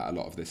to make about a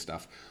lot of this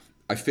stuff.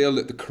 I feel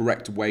that the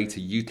correct way to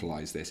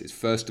utilize this is,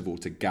 first of all,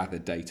 to gather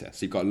data.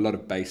 So you've got a lot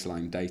of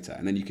baseline data,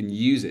 and then you can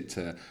use it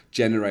to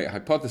generate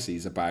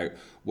hypotheses about,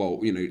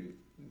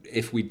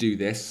 if we do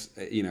this,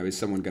 is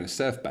someone going to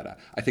surf better?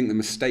 I think the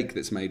mistake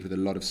that's made with a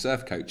lot of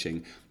surf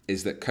coaching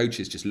is that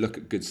coaches just look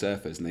at good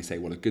surfers and they say,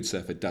 well, a good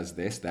surfer does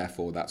this,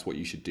 therefore that's what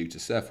you should do to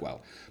surf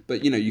well.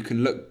 But, you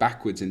can look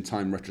backwards in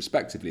time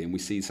retrospectively, and we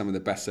see some of the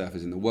best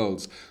surfers in the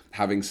world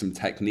having some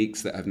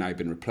techniques that have now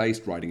been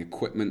replaced, riding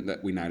equipment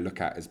that we now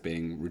look at as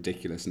being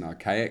ridiculous and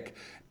archaic.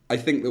 I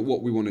think that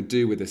what we want to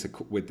do with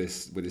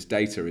this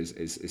data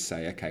is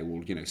say, okay,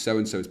 well, so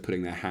and so is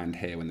putting their hand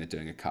here when they're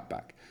doing a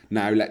cutback.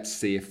 Now let's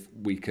see if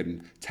we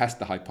can test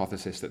the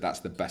hypothesis that that's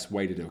the best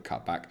way to do a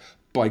cutback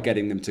by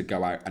getting them to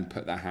go out and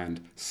put their hand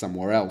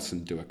somewhere else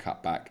and do a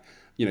cutback.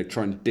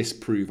 Try and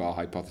disprove our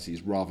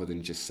hypotheses rather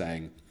than just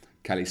saying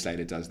Kelly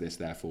Slater does this,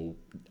 therefore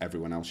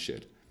everyone else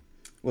should.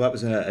 Well, that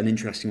was an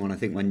interesting one. I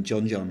think when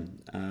John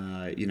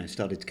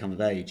started to come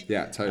of age.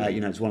 Yeah, totally.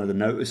 It's one of the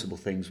noticeable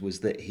things was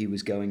that he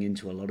was going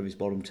into a lot of his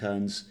bottom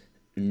turns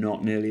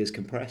not nearly as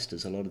compressed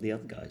as a lot of the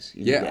other guys.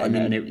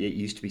 And it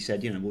used to be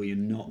said, well, you're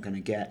not going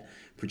to get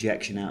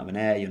projection out of an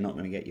air. You're not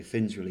going to get your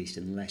fins released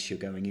unless you're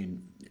going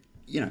in,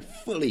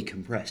 fully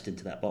compressed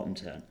into that bottom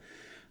turn.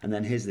 And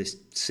then here's this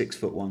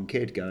 6'1"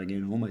 kid going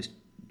in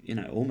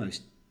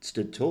almost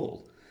stood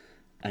tall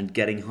and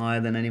getting higher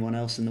than anyone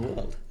else in the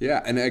world.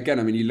 Yeah, and again,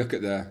 I mean, you look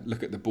at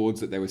the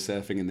boards that they were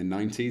surfing in the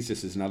 90s.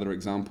 This is another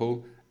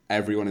example.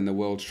 Everyone in the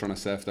world's trying to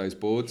surf those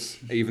boards.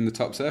 Even the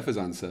top surfers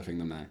aren't surfing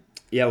them now.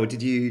 Yeah, well,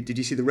 did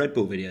you see the Red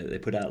Bull video that they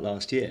put out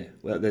last year?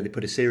 Well, they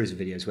put a series of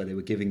videos where they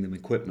were giving them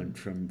equipment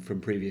from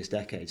previous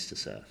decades to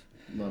surf.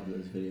 Love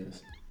those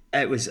videos.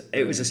 It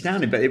was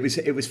astounding, but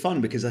it was fun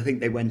because I think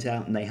they went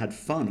out and they had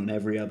fun on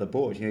every other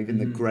board. Even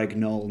the Greg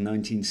Knoll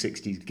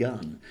 1960s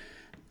gun,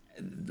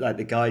 like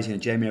the guys,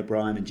 Jamie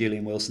O'Brien and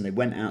Julian Wilson, they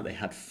went out, they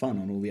had fun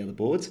on all the other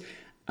boards,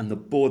 and the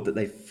board that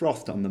they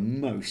frothed on the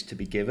most to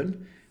be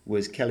given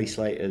was Kelly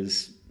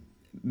Slater's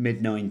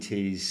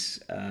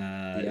mid-90s...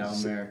 the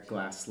Almer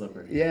glass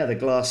slipper. Yeah, the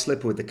glass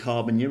slipper with the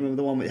carbon. You remember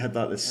the one that had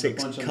like the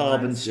 6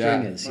 carbon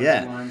stringers?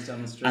 Yeah.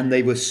 And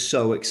they were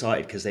so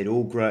excited because they'd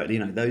all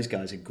grown... those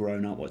guys had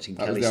grown up watching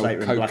Kelly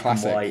Slater in black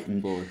and white.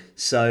 And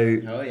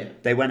so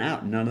they went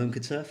out and none of them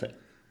could surf it.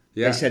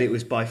 Yeah. They said it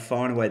was by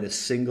far and away the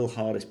single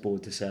hardest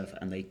board to surf,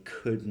 and they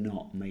could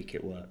not make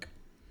it work.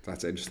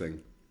 That's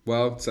interesting.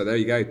 Well, so there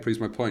you go. Proves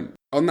my point.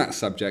 On that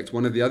subject,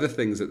 one of the other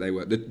things that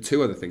the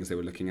two other things they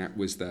were looking at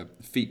was the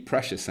feet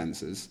pressure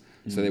sensors.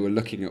 So they were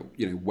looking at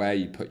where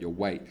you put your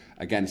weight.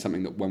 Again,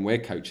 something that when we're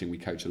coaching, we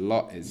coach a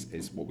lot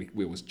is what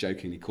we always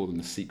jokingly call them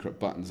the secret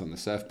buttons on the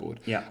surfboard.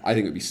 Yeah. I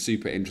think it would be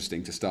super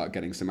interesting to start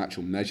getting some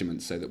actual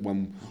measurements so that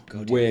when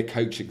we're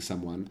coaching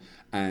someone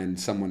and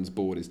someone's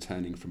board is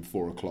turning from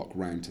 4 o'clock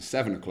round to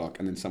 7 o'clock,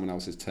 and then someone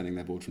else is turning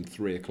their board from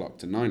 3 o'clock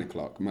to 9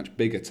 o'clock, a much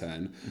bigger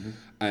turn,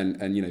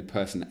 and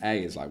person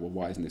A is like, well,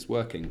 why isn't this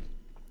working?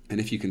 And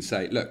if you can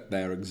say, look,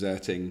 they're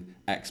exerting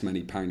X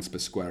many pounds per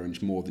square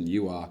inch more than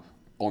you are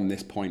on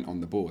this point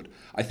on the board.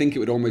 I think it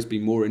would almost be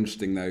more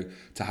interesting, though,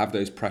 to have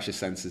those pressure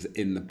sensors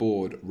in the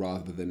board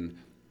rather than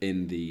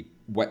in the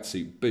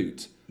wetsuit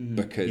boot,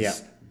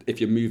 because if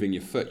you're moving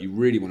your foot, you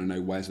really want to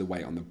know where's the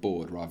weight on the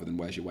board rather than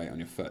where's your weight on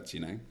your foot,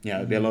 Yeah,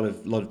 there'd be a lot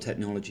of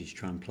technology to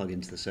try and plug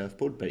into the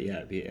surfboard, but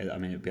it'd be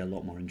a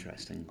lot more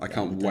interesting. I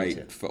can't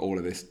wait for all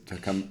of this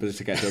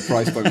to get to a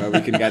price point where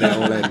we can get it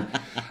all in.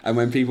 And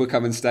when people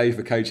come and stay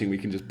for coaching, we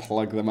can just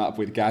plug them up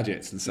with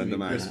gadgets and send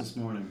them out. Christmas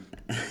morning.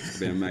 It's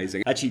been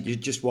amazing. Actually,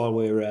 just while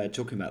we're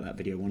talking about that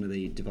video, one of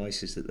the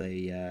devices that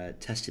they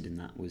tested in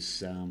that was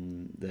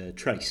the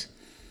Trace,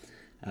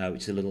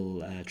 which is a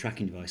little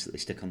tracking device that they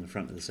stick on the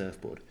front of the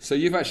surfboard. So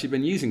you've actually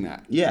been using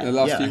that in the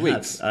last few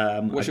weeks.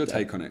 What's your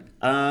take on it?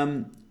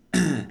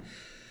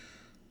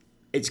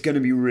 It's going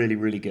to be really,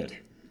 really good.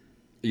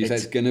 You say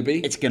it's going to be?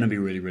 It's going to be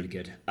really, really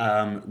good.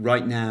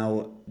 Right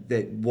now,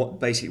 what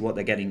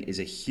they're getting is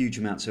a huge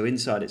amount. So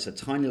inside, it's a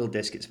tiny little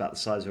disc. It's about the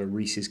size of a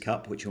Reese's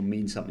cup, which will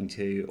mean something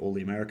to all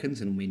the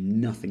Americans and will mean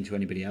nothing to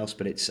anybody else.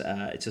 But it's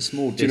a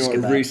small disc. Do you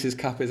know what a Reese's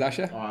cup is,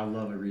 Asher? Oh, I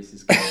love a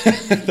Reese's cup.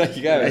 There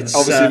you go. It's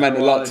obviously meant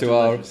a lot to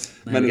our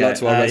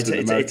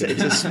resident Americans.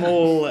 It's a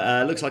small,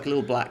 looks like a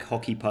little black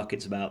hockey puck.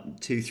 It's about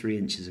 2-3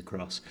 inches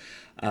across.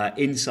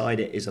 Inside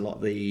it is a lot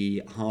of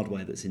the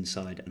hardware that's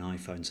inside an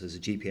iPhone. So there's a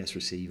GPS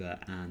receiver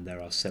and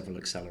there are several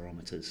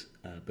accelerometers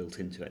built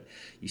into it.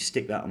 You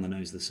stick that on the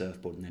nose of the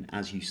surfboard, and then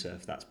as you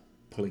surf, that's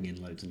pulling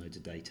in loads and loads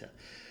of data.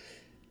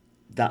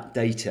 That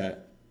data,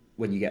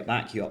 when you get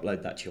back, you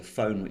upload that to your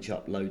phone, which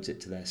uploads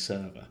it to their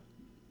server.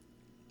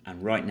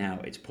 And right now,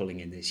 it's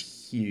pulling in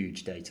this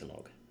huge data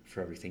log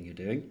for everything you're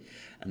doing.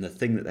 And the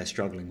thing that they're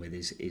struggling with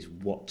is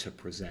what to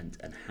present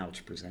and how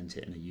to present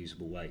it in a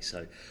usable way.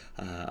 So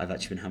I've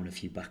actually been having a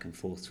few back and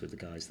forths with the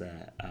guys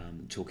there,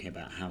 talking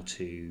about how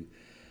to,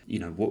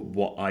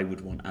 what I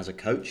would want as a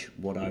coach,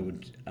 what I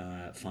would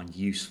find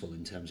useful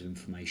in terms of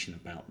information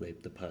about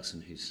the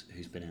person who's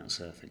been out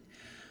surfing.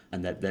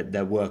 And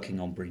they're working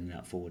on bringing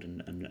that forward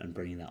and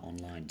bringing that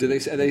online. Do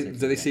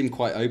they seem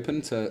quite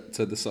open to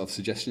the sort of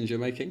suggestions you're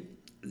making?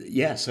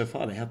 Yeah, so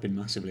far they have been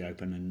massively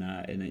open,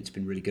 and it's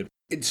been really good.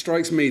 It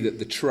strikes me that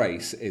the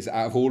Trace is,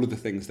 out of all of the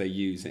things they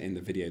use in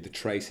the video, the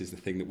Trace is the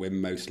thing that we're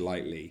most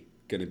likely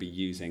going to be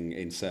using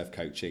in surf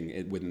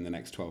coaching within the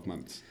next 12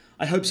 months.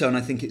 I hope so, and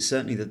I think it's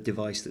certainly the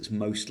device that's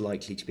most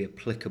likely to be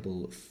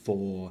applicable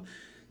for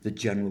the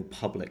general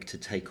public to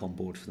take on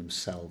board for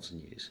themselves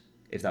and use,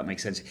 if that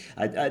makes sense.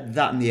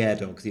 That and the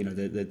AirDog,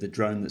 the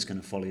drone that's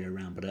going to follow you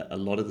around, but a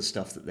lot of the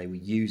stuff that they were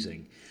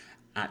using,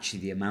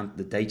 actually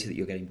the data that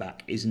you're getting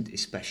back isn't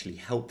especially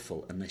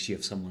helpful unless you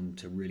have someone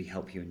to really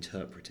help you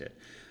interpret it.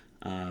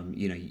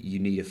 You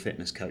need a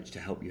fitness coach to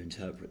help you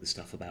interpret the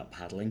stuff about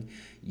paddling.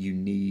 You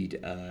need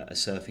a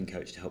surfing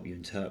coach to help you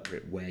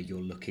interpret where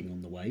you're looking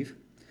on the wave.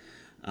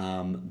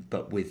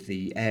 But with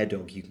the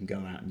AirDog, you can go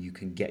out and you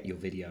can get your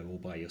video all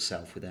by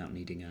yourself without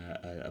needing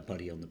a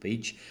buddy on the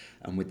beach.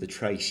 And with the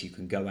Trace, you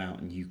can go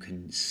out and you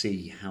can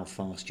see how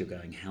fast you're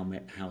going,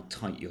 how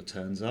tight your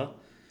turns are.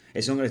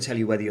 It's not going to tell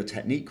you whether your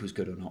technique was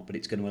good or not, but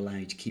it's going to allow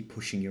you to keep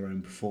pushing your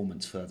own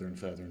performance further and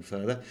further and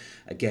further,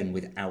 again,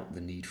 without the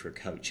need for a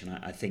coach. And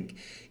I think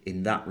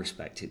in that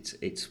respect,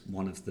 it's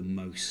one of the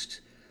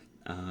most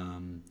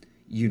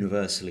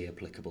universally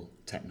applicable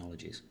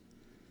technologies.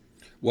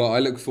 Well, I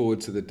look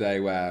forward to the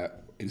day where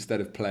instead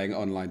of playing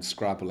online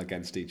Scrabble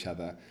against each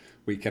other,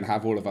 we can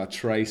have all of our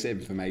Trace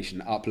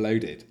information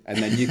uploaded, and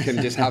then you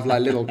can just have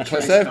like little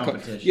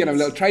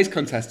little Trace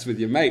contests with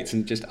your mates,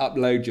 and just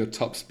upload your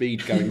top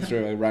speed going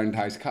through a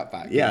roundhouse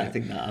cutback. Yeah, I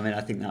think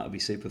that would be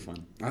super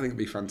fun. I think it'd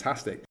be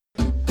fantastic.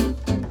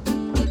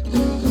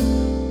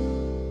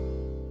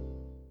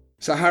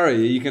 So Harry, are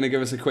you going to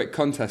give us a quick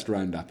contest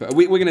roundup?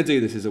 We're going to do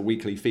this as a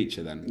weekly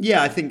feature then?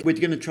 Yeah, I think we're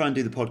going to try and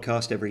do the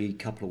podcast every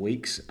couple of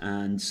weeks,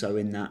 and so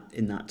in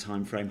that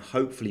time frame,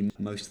 hopefully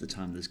most of the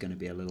time there's going to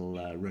be a little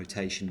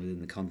rotation within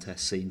the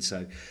contest scene.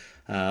 So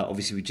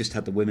obviously we just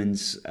had the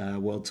women's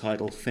world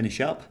title finish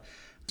up.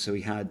 So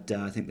we had,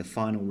 I think the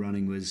final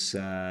running was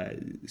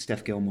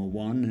Steph Gilmore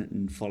won,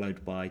 and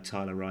followed by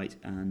Tyler Wright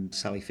and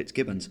Sally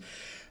Fitzgibbons.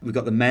 We've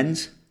got the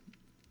men's,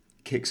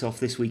 kicks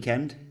off this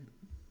weekend,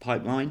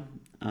 Pipeline.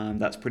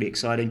 That's pretty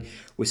exciting.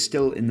 We're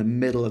still in the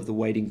middle of the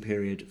waiting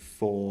period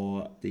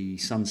for the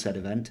Sunset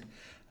event,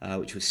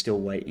 which we're still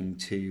waiting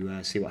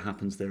to see what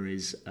happens. There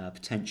is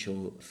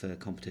potential for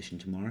competition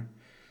tomorrow,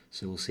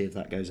 so we'll see if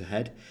that goes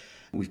ahead.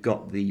 We've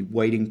got the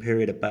waiting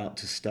period about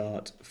to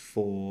start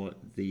for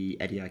the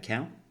Eddie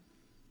Aikau.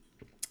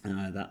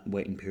 That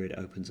waiting period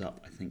opens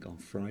up, I think, on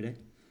Friday,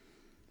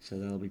 so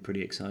that'll be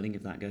pretty exciting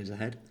if that goes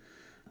ahead.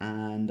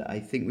 And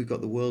I think we've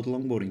got the World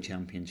Longboarding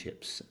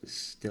Championships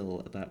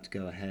still about to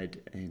go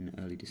ahead in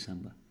early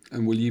December.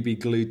 And will you be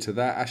glued to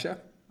that, Asher?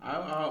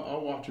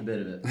 I'll watch a bit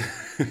of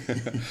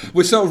it.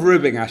 We're sort of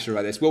ribbing Asher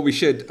about this. What we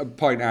should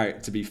point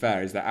out, to be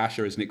fair, is that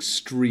Asher is an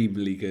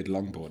extremely good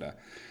longboarder.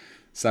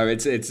 So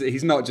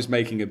he's not just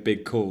making a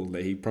big call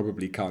that he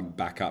probably can't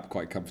back up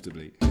quite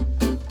comfortably.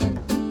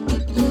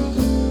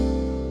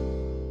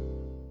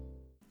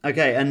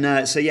 Okay, and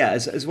as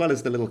well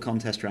as the little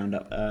contest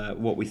roundup,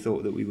 what we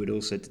thought that we would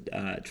also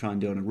try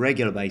and do on a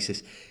regular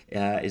basis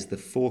is the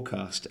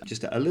forecast.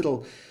 Just a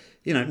little,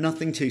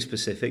 nothing too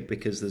specific,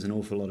 because there's an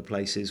awful lot of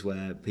places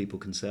where people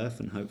can surf,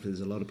 and hopefully there's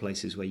a lot of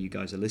places where you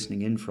guys are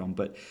listening in from.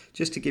 But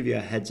just to give you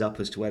a heads up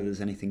as to whether there's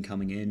anything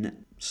coming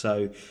in.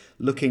 So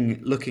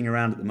looking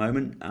around at the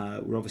moment,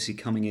 we're obviously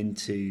coming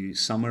into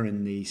summer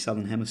in the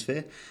southern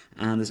hemisphere,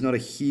 and there's not a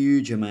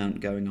huge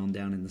amount going on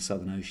down in the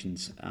southern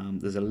oceans.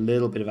 There's a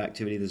little bit of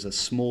activity. There's a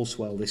small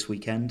swell this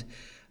weekend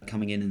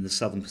coming in the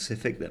southern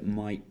Pacific that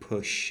might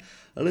push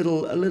a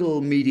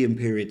little medium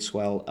period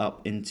swell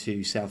up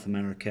into South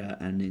America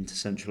and into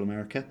Central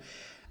America.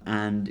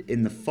 And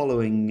in the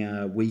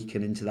following week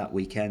and into that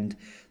weekend,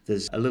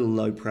 there's a little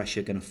low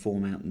pressure going to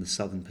form out in the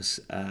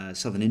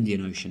southern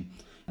Indian Ocean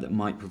that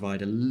might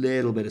provide a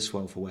little bit of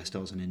swell for West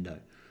Oz and Indo.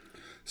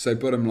 So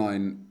bottom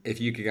line,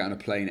 if you could get on a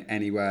plane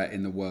anywhere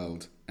in the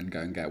world and go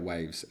and get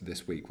waves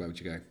this week, where would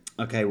you go?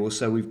 Okay, well,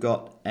 so we've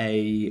got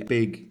a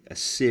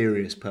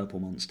serious purple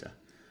monster.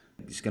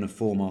 It's going to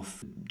form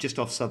just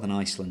off southern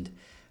Iceland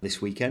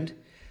this weekend.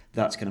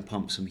 That's going to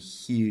pump some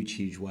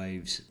huge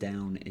waves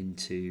down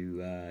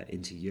into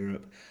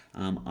Europe.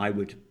 I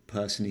would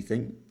personally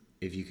think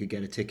if you could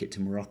get a ticket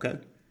to Morocco,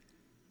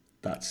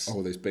 that's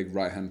those big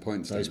right-hand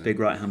points. Those big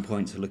right-hand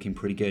points are looking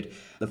pretty good.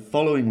 The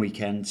following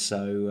weekend,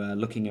 so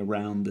looking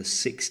around the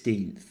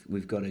 16th,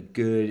 we've got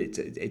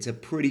it's a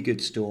pretty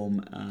good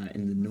storm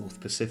in the North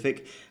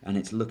Pacific, and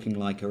it's looking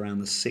like around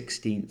the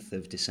 16th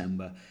of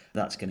December,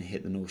 that's going to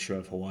hit the North Shore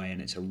of Hawaii,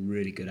 and it's a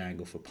really good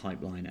angle for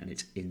pipeline, and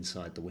it's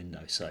inside the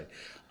window. So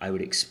I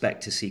would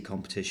expect to see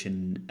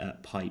competition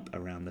at pipe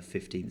around the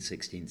 15th,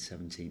 16th,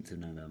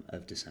 17th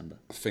of December.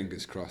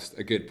 Fingers crossed.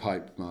 A good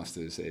pipe,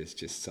 Masters, is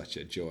just such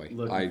a joy.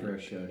 Looking for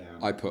a showdown.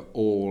 I put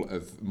all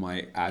of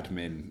my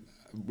admin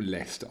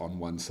list on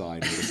one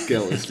side and just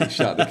guiltlessly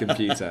shut the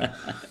computer.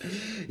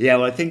 Yeah,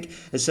 well, I think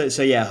so.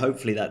 Yeah,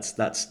 hopefully that's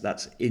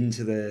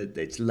into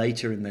it's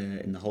later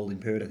in the holding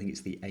period. I think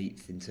it's the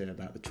 8th into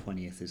about the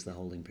 20th is the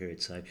holding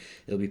period. So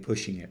it'll be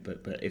pushing it.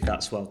 But if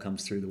that swell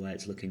comes through the way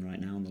it's looking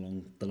right now on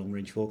the long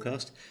range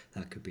forecast,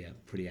 that could be a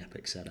pretty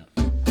epic setup.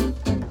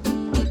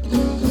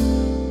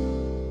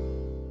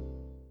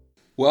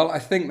 Well, I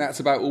think that's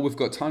about all we've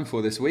got time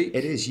for this week.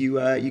 It is. You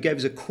gave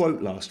us a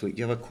quote last week.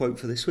 Do you have a quote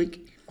for this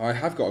week? I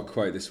have got a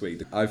quote this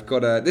week. I've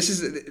got this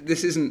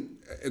isn't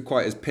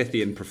quite as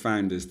pithy and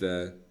profound as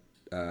the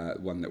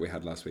one that we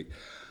had last week.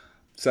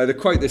 So the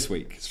quote this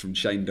week is from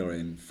Shane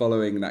Dorian,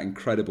 following that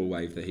incredible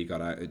wave that he got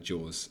out at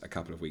Jaws a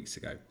couple of weeks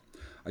ago.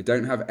 I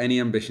don't have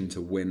any ambition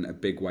to win a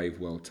big wave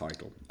world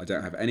title. I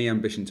don't have any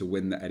ambition to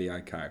win the Eddie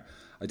Aikau.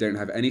 I don't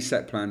have any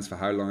set plans for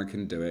how long I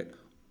can do it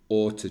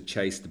or to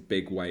chase the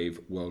big wave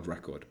world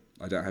record.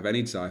 I don't have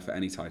any desire for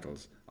any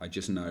titles. I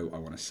just know I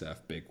want to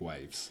surf big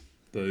waves.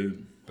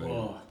 Boom.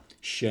 Oh.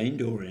 Shane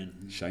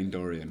Dorian. Shane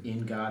Dorian.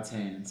 In God's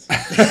hands.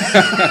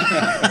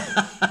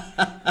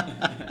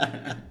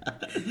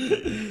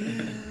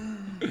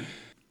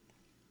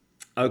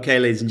 Okay,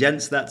 ladies and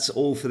gents, that's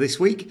all for this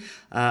week.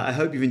 I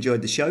hope you've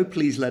enjoyed the show.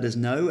 Please let us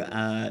know.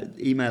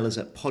 Email us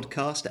at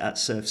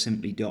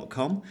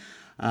podcast@surfsimply.com.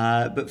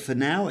 But for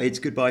now, it's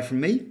goodbye from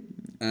me.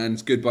 And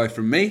it's goodbye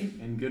from me.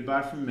 And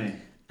goodbye from me.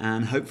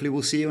 And hopefully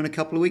we'll see you in a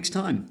couple of weeks'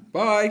 time.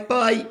 Bye.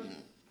 Bye.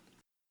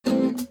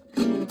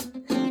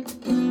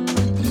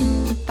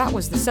 That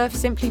was the Surf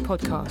Simply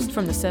podcast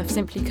from the Surf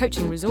Simply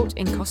Coaching Resort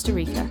in Costa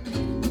Rica.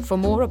 For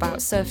more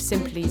about Surf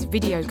Simply's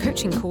video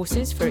coaching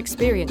courses for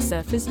experienced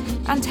surfers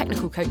and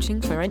technical coaching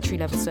for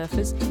entry-level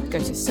surfers, go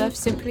to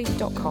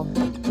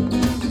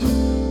surfsimply.com.